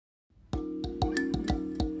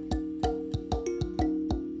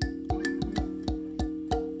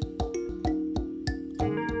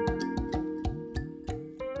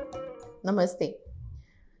Namaste.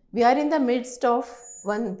 We are in the midst of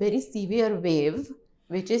one very severe wave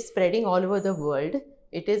which is spreading all over the world.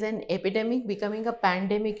 It is an epidemic becoming a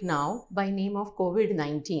pandemic now by name of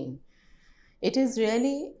COVID-19. It is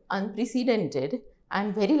really unprecedented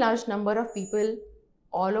and very large number of people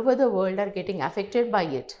all over the world are getting affected by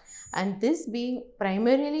it. And this being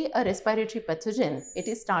primarily a respiratory pathogen, it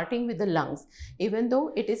is starting with the lungs, even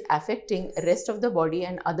though it is affecting the rest of the body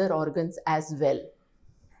and other organs as well.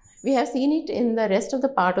 We have seen it in the rest of the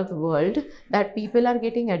part of the world that people are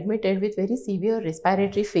getting admitted with very severe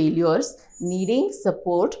respiratory failures, needing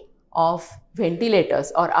support of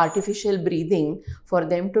ventilators or artificial breathing for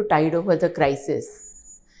them to tide over the crisis.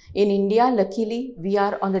 In India, luckily, we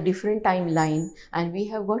are on a different timeline and we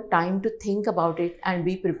have got time to think about it and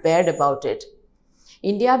be prepared about it.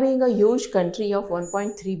 India being a huge country of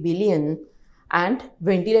 1.3 billion and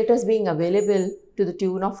ventilators being available to the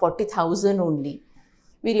tune of 40,000 only,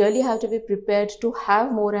 we really have to be prepared to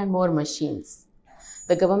have more and more machines.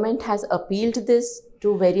 The government has appealed this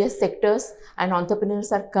to various sectors and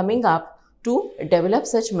entrepreneurs are coming up to develop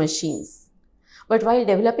such machines. But while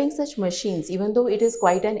developing such machines, even though it is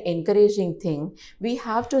quite an encouraging thing, we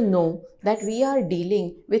have to know that we are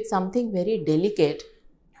dealing with something very delicate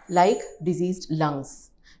like diseased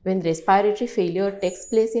lungs. When respiratory failure takes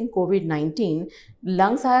place in COVID-19,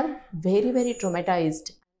 lungs are very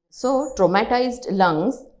traumatized. So traumatized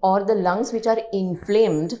lungs or the lungs which are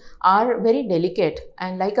inflamed are very delicate,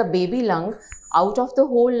 and like a baby lung, out of the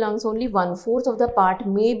whole lungs, only 1/4 of the part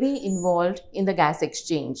may be involved in the gas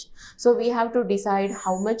exchange. So we have to decide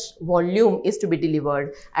how much volume is to be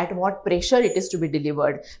delivered, at what pressure it is to be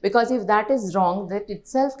delivered, because if that is wrong, that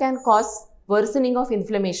itself can cause worsening of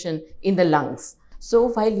inflammation in the lungs. So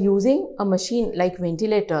while using a machine like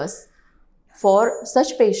ventilators, for such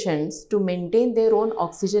patients to maintain their own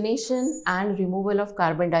oxygenation and removal of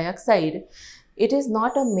carbon dioxide, it is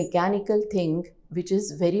not a mechanical thing which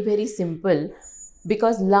is very simple,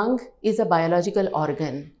 because lung is a biological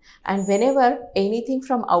organ, and whenever anything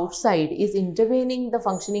from outside is intervening the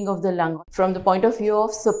functioning of the lung from the point of view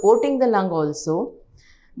of supporting the lung also,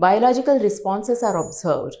 biological responses are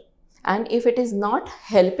observed, and if it is not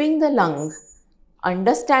helping the lung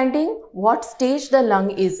understanding what stage the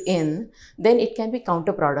lung is in, then it can be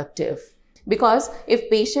counterproductive. Because if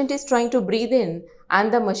patient is trying to breathe in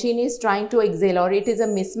and the machine is trying to exhale, or it is a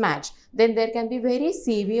mismatch, then there can be very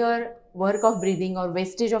severe work of breathing or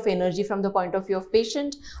wastage of energy from the point of view of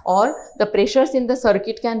patient, or the pressures in the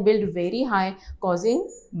circuit can build very high, causing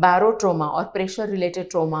barotrauma or pressure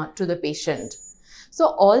related trauma to the patient. So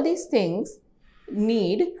all these things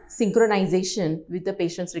need synchronization with the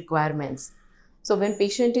patient's requirements. So when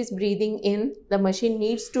patient is breathing in, the machine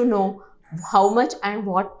needs to know how much and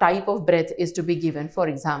what type of breath is to be given, for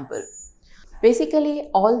example. Basically,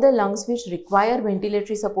 all the lungs which require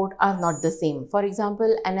ventilatory support are not the same. For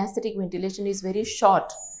example, anesthetic ventilation is very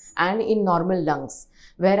short and in normal lungs,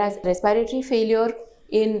 whereas respiratory failure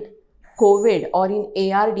in COVID or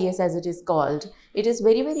in ARDS as it is called, it is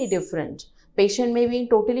very different. Patient may be in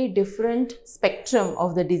totally different spectrum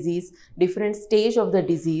of the disease, different stage of the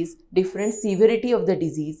disease, different severity of the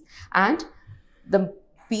disease, and the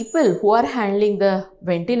people who are handling the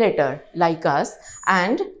ventilator like us,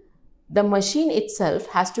 and the machine itself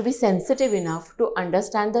has to be sensitive enough to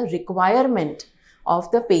understand the requirement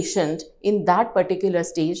of the patient in that particular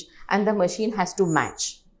stage, and the machine has to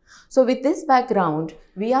match. So with this background,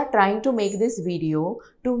 we are trying to make this video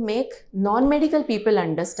to make non-medical people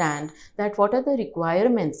understand that what are the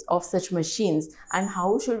requirements of such machines and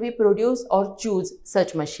how should we produce or choose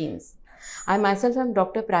such machines. I myself am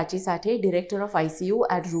Dr. Prachi Sathe, Director of ICU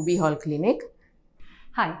at Ruby Hall Clinic.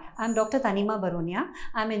 Hi, I'm Dr. Tanima Baronia.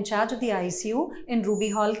 I'm in charge of the ICU in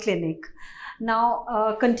Ruby Hall Clinic.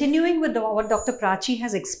 Now, continuing with what Dr. Prachi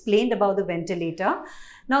has explained about the ventilator.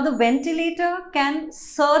 Now, the ventilator can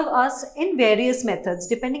serve us in various methods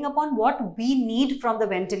depending upon what we need from the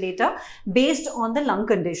ventilator based on the lung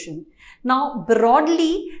condition. Now,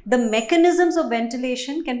 broadly, the mechanisms of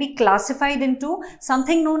ventilation can be classified into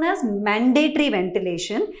something known as mandatory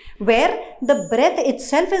ventilation, where the breath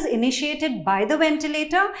itself is initiated by the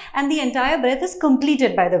ventilator and the entire breath is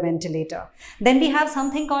completed by the ventilator. Then we have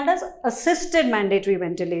something called as assisted mandatory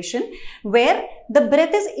ventilation, where the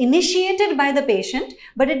breath is initiated by the patient,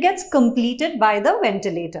 but it gets completed by the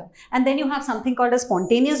ventilator. And then you have something called as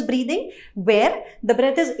spontaneous breathing, where the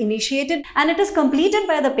breath is initiated and it is completed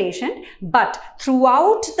by the patient, but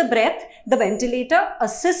throughout the breath, the ventilator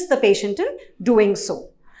assists the patient in doing so.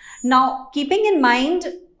 Now, keeping in mind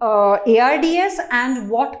ARDS and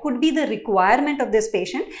what could be the requirement of this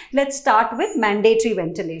patient, let's start with mandatory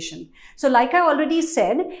ventilation. So like I already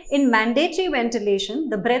said, in mandatory ventilation,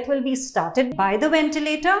 the breath will be started by the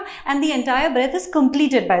ventilator and the entire breath is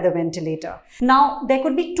completed by the ventilator. Now, there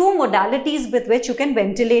could be two modalities with which you can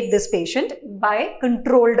ventilate this patient by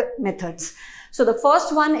controlled methods. So the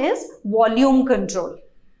first one is volume control.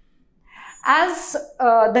 As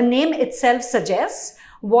the name itself suggests,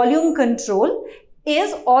 volume control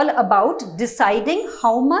is all about deciding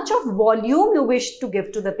how much of volume you wish to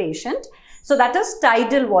give to the patient. So that is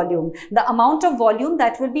tidal volume, the amount of volume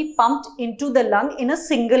that will be pumped into the lung in a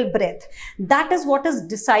single breath. That is what is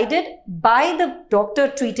decided by the doctor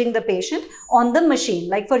treating the patient on the machine.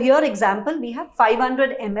 Like for your example, we have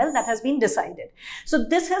 500 ml that has been decided. So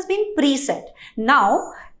this has been preset.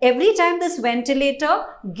 Now, every time this ventilator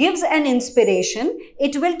gives an inspiration,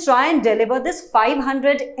 it will try and deliver this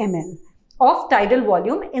 500 ml. Of tidal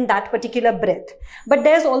volume in that particular breath. But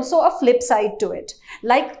there's also a flip side to it.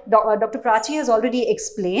 Like Dr. Prachi has already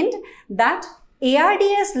explained that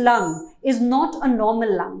ARDS lung is not a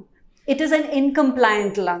normal lung. It is an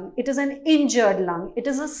incompliant lung. It is an injured lung. It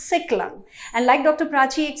is a sick lung. And like Dr.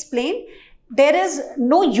 Prachi explained, there is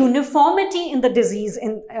no uniformity in the disease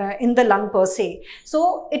in the lung per se.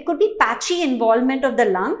 So it could be patchy involvement of the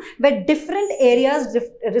lung where different areas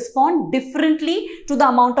respond differently to the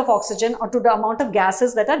amount of oxygen or to the amount of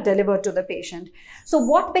gases that are delivered to the patient. So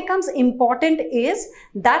what becomes important is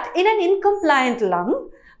that in an incompliant lung,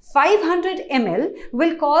 500 ml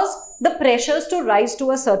will cause the pressures to rise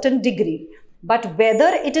to a certain degree. But whether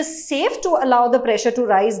it is safe to allow the pressure to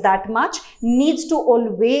rise that much needs to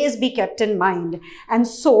always be kept in mind. And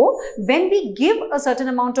so, when we give a certain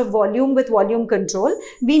amount of volume with volume control,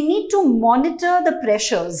 we need to monitor the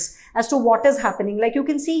pressures as to what is happening. Like you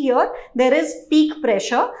can see here, there is peak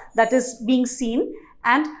pressure that is being seen,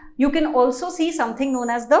 and you can also see something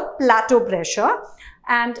known as the plateau pressure.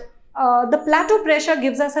 And the plateau pressure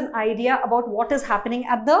gives us an idea about what is happening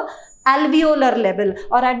at the alveolar level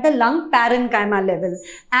or at the lung parenchyma level,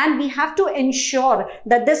 and we have to ensure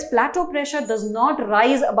that this plateau pressure does not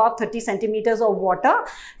rise above 30 centimeters of water,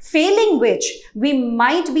 failing which we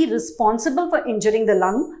might be responsible for injuring the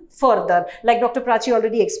lung further. Like Dr. Prachi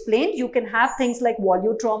already explained, you can have things like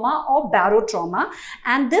volume trauma or barotrauma,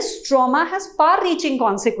 and this trauma has far-reaching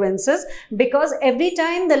consequences because every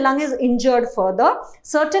time the lung is injured further,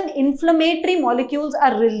 certain inflammatory molecules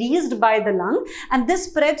are released by the lung, and this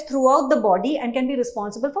spreads throughout the body and can be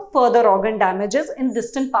responsible for further organ damages in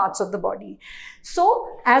distant parts of the body.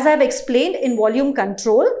 So, as I've explained, in volume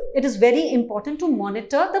control, it is very important to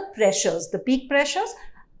monitor the pressures, the peak pressures,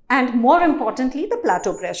 and more importantly, the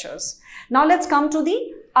plateau pressures. Now, let's come to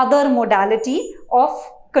the other modality of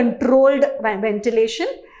controlled ventilation,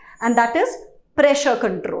 and that is pressure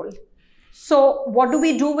control. So, what do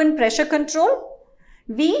we do in pressure control?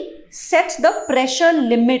 We set the pressure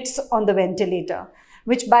limits on the ventilator.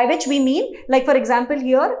 By which we mean, like for example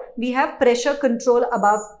here, we have pressure control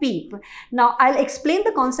above PEEP. Now, I'll explain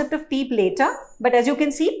the concept of PEEP later, but as you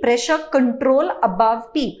can see, pressure control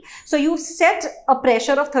above PEEP. So, you set a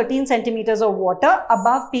pressure of 13 centimeters of water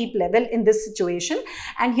above PEEP level in this situation.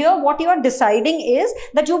 And here what you are deciding is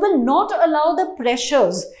that you will not allow the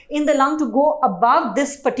pressures in the lung to go above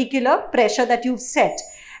this particular pressure that you've set.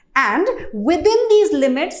 And within these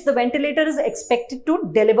limits, the ventilator is expected to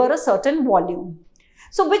deliver a certain volume.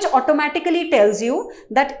 So, which automatically tells you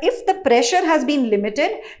that if the pressure has been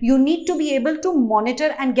limited, you need to be able to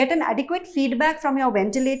monitor and get an adequate feedback from your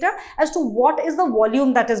ventilator as to what is the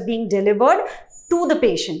volume that is being delivered to the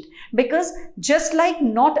patient. Because just like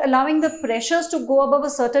not allowing the pressures to go above a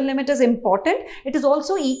certain limit is important, it is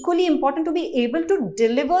also equally important to be able to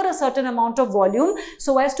deliver a certain amount of volume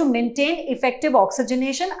so as to maintain effective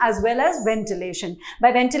oxygenation as well as ventilation.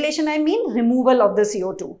 By ventilation, I mean removal of the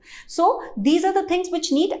CO2. So these are the things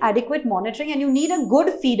which need adequate monitoring, and you need a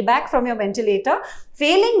good feedback from your ventilator,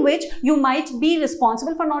 failing which you might be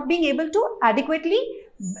responsible for not being able to adequately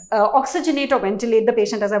oxygenate or ventilate the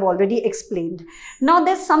patient, as I've already explained. Now,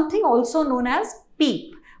 there's something also known as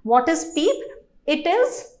PEEP. What is PEEP? It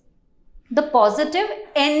is the positive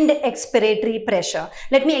end expiratory pressure.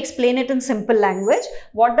 Let me explain it in simple language.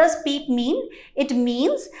 What does PEEP mean? It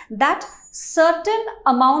means that certain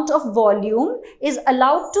amount of volume is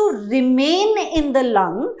allowed to remain in the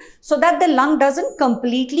lung so that the lung doesn't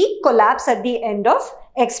completely collapse at the end of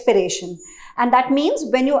expiration. And that means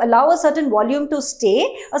when you allow a certain volume to stay,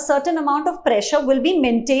 a certain amount of pressure will be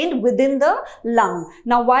maintained within the lung.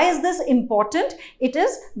 Now, why is this important? It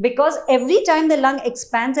is because every time the lung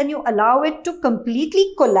expands and you allow it to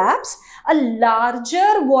completely collapse, a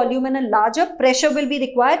larger volume and a larger pressure will be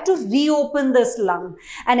required to reopen this lung.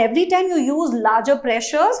 And every time you use larger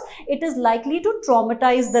pressures, it is likely to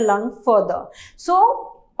traumatize the lung further.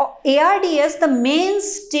 So, ARDS, the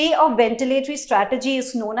mainstay of ventilatory strategy,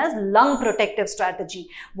 is known as lung protective strategy.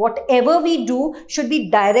 Whatever we do should be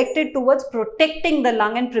directed towards protecting the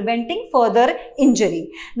lung and preventing further injury.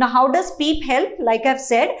 Now, how does PEEP help? Like I've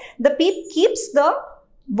said, the PEEP keeps the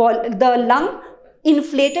lung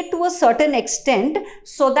inflated to a certain extent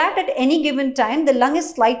so that at any given time the lung is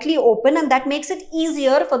slightly open, and that makes it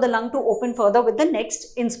easier for the lung to open further with the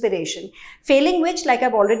next inspiration. Failing which, like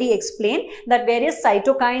I've already explained, that various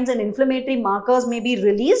cytokines and inflammatory markers may be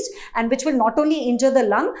released, and which will not only injure the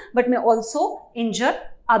lung but may also injure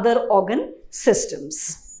other organ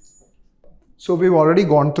systems. So we've already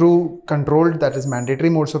gone through controlled, that is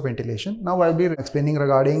mandatory modes of ventilation. Now I'll be explaining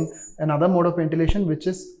regarding another mode of ventilation which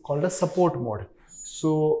is called a support mode.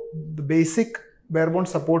 So the basic bare-bones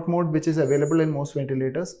support mode which is available in most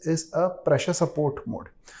ventilators is a pressure support mode.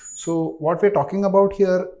 So what we're talking about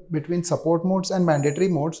here between support modes and mandatory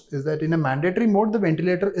modes is that in a mandatory mode, the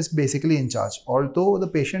ventilator is basically in charge. Although the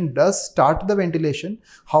patient does start the ventilation,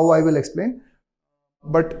 how I will explain,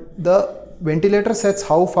 but the ventilator sets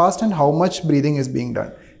how fast and how much breathing is being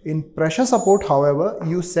done. In pressure support, however,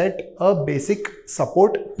 you set a basic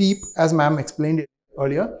support PEEP, as ma'am explained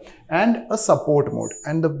earlier, and a support mode,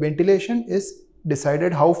 and the ventilation is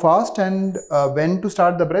decided how fast and when to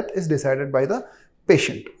start the breath is decided by the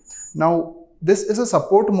patient. Now this is a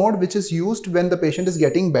support mode which is used when the patient is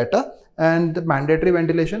getting better and the mandatory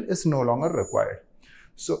ventilation is no longer required.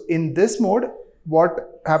 So in this mode,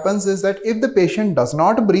 what happens is that if the patient does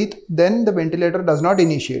not breathe, then the ventilator does not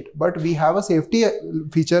initiate, but we have a safety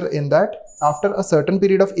feature in that after a certain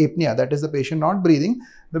period of apnea, that is the patient not breathing,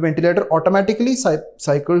 the ventilator automatically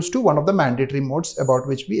cycles to one of the mandatory modes about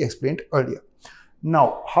which we explained earlier.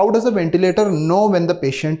 Now, how does the ventilator know when the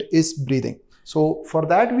patient is breathing? So for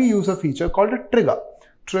that we use a feature called a trigger.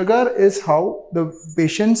 Trigger is how the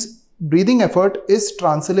patient's breathing effort is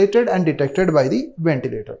translated and detected by the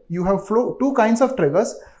ventilator. You have two kinds of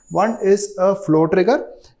triggers. One is a flow trigger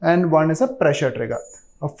and one is a pressure trigger.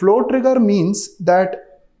 A flow trigger means that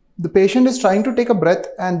the patient is trying to take a breath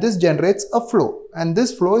and this generates a flow, and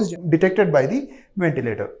this flow is detected by the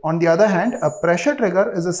ventilator. On the other hand, a pressure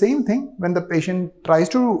trigger is the same thing. When the patient tries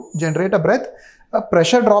to generate a breath, a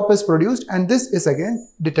pressure drop is produced and this is again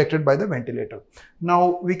detected by the ventilator.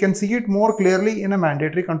 Now we can see it more clearly in a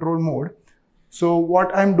mandatory control mode. So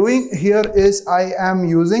what I'm doing here is I am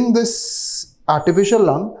using this artificial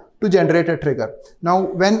lung to generate a trigger. Now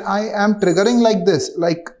when I am triggering like this,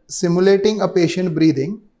 like simulating a patient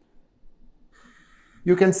breathing,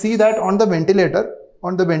 you can see that on the ventilator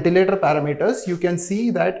parameters, you can see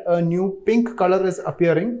that a new pink color is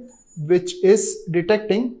appearing, which is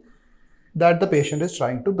detecting that the patient is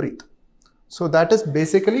trying to breathe. So that is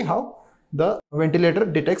basically how the ventilator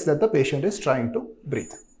detects that the patient is trying to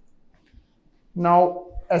breathe. Now,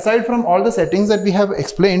 aside from all the settings that we have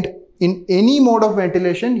explained, in any mode of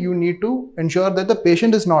ventilation, you need to ensure that the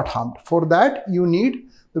patient is not harmed. For that, you need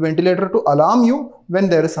the ventilator to alarm you when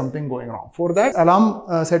there is something going wrong. For that,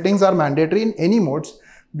 alarm settings are mandatory in any modes.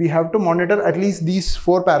 We have to monitor at least these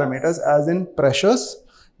 4 parameters, as in pressures,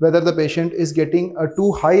 whether the patient is getting a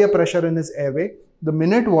too high a pressure in his airway, the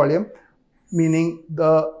minute volume, meaning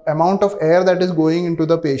the amount of air that is going into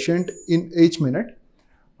the patient in each minute,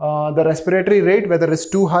 the respiratory rate, whether it's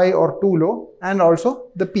too high or too low, and also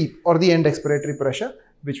the PEEP or the end expiratory pressure,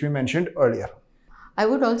 which we mentioned earlier. I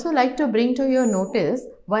would also like to bring to your notice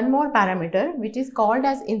one more parameter which is called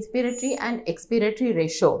as inspiratory and expiratory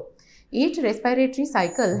ratio. Each respiratory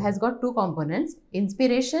cycle has got 2 components,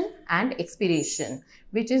 inspiration and expiration,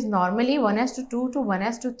 which is normally 1:2 to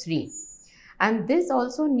 1:3. And this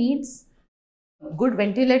also needs a good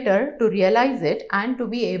ventilator to realize it and to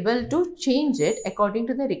be able to change it according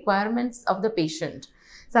to the requirements of the patient.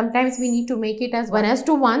 Sometimes we need to make it as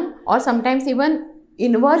 1:1 or sometimes even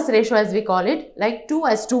inverse ratio, as we call it, like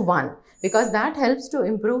 2:1, because that helps to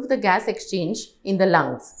improve the gas exchange in the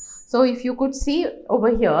lungs. So if you could see over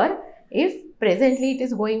here, if presently it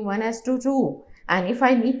is going 1:2 and if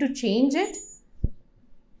I need to change it,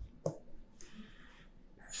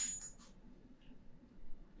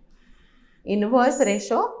 inverse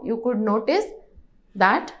ratio, you could notice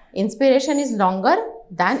that inspiration is longer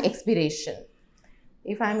than expiration.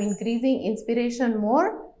 If I am increasing inspiration more,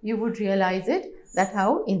 you would realize it that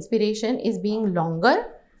how inspiration is being longer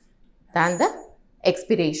than the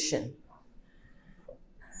expiration.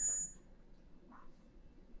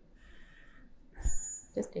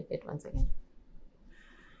 Just take it once again.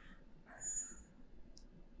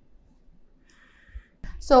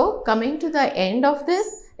 So coming to the end of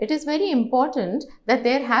this, it is very important that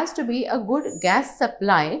there has to be a good gas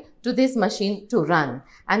supply to this machine to run,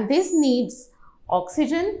 and this needs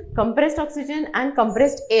oxygen, compressed oxygen and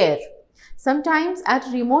compressed air. Sometimes at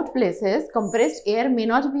remote places, compressed air may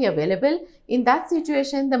not be available. In that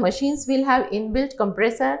situation, the machines will have inbuilt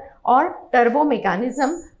compressor or turbo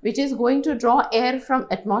mechanism which is going to draw air from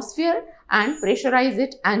atmosphere and pressurize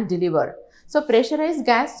it and deliver. So pressurized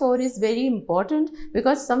gas store is very important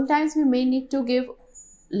because sometimes we may need to give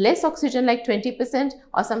less oxygen like 20%,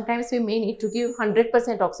 or sometimes we may need to give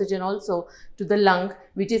 100% oxygen also to the lung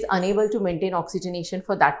which is unable to maintain oxygenation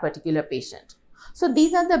for that particular patient. So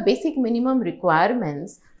these are the basic minimum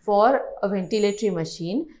requirements for a ventilatory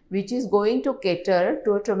machine which is going to cater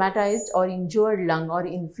to a traumatized or injured lung or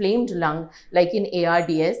inflamed lung like in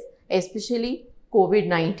ARDS, especially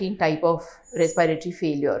COVID-19 type of respiratory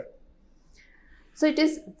failure. So it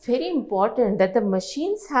is very important that the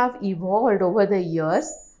machines have evolved over the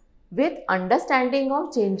years with understanding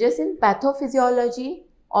of changes in pathophysiology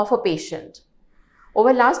of a patient.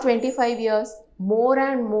 Over last 25 years, more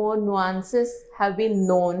and more nuances have been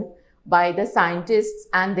known by the scientists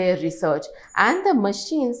and their research, and the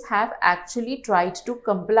machines have actually tried to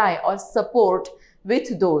comply or support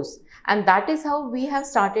with those, and that is how we have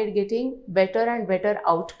started getting better and better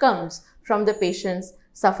outcomes from the patients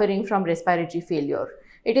suffering from respiratory failure.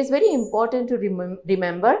 It is very important to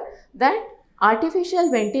remember that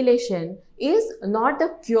artificial ventilation is not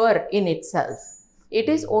the cure in itself. It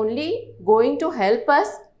is only going to help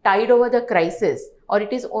us tide over the crisis, or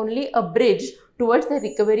it is only a bridge towards the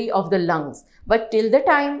recovery of the lungs. But till the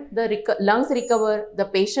time the lungs recover, the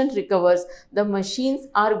patient recovers, the machines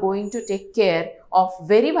are going to take care of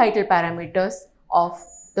very vital parameters of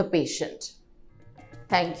the patient.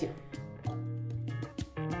 Thank you.